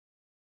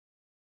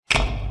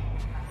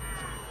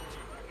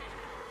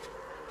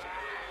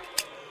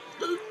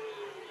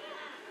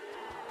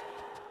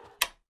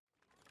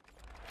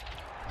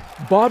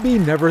Bobby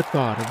never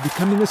thought of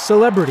becoming a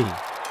celebrity.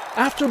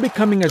 After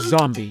becoming a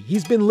zombie,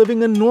 he's been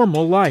living a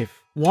normal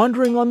life,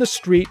 wandering on the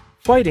street,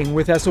 fighting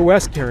with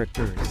SOS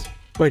characters.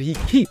 But he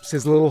keeps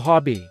his little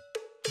hobby,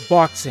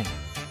 boxing.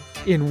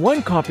 In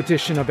one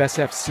competition of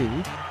SFC,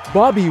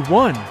 Bobby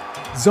won.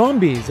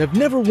 Zombies have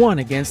never won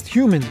against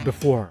humans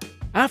before.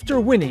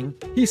 After winning,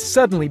 he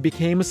suddenly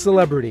became a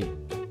celebrity.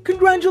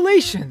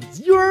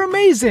 Congratulations! You are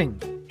amazing!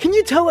 Can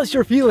you tell us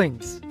your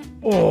feelings?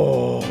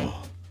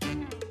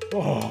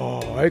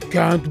 I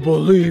can't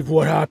believe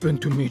what happened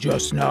to me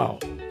just now.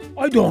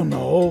 I don't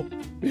know.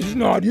 It's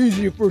not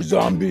easy for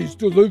zombies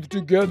to live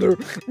together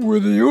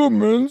with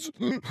humans.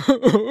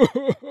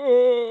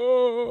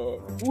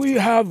 We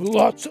have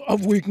lots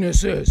of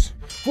weaknesses.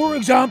 For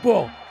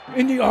example,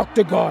 in the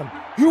octagon,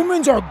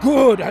 humans are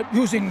good at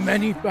using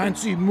many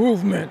fancy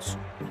movements.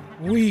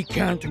 We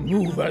can't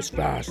move as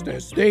fast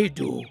as they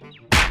do.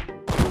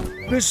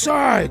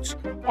 Besides,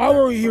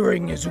 our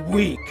hearing is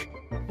weak.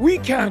 We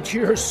can't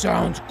hear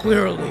sounds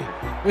clearly,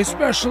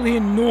 especially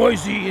in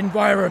noisy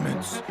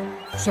environments.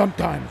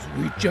 Sometimes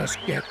we just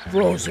get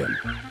frozen.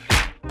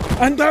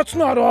 And that's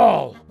not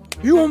all.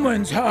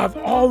 Humans have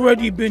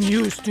already been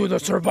used to the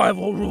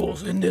survival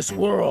rules in this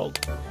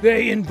world.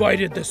 They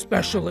invited the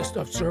specialist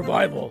of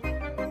survival,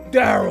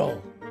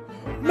 Daryl.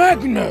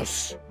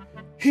 Magnus!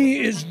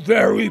 He is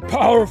very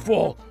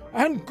powerful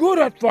and good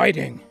at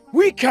fighting.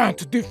 We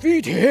can't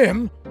defeat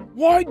him.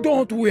 Why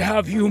don't we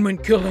have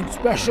human-killing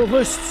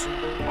specialists?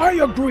 I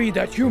agree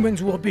that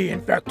humans will be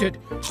infected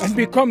and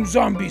become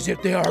zombies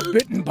if they are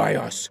bitten by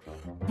us.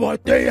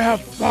 But they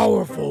have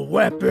powerful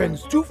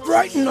weapons to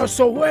frighten us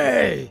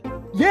away.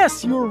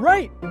 Yes, you're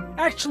right.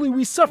 Actually,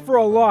 we suffer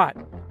a lot.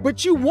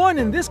 But you won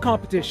in this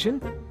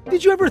competition.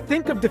 Did you ever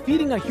think of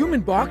defeating a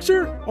human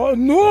boxer?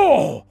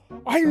 No!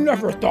 I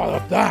never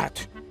thought of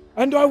that.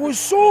 And I was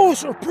so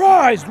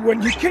surprised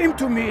when he came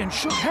to me and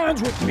shook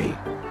hands with me.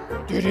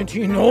 Didn't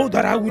he know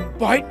that I would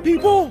bite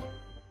people?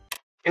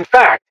 In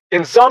fact,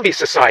 in zombie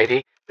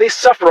society, they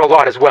suffer a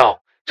lot as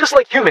well, just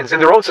like humans in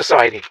their own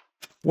society.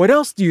 What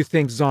else do you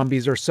think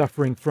zombies are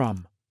suffering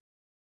from?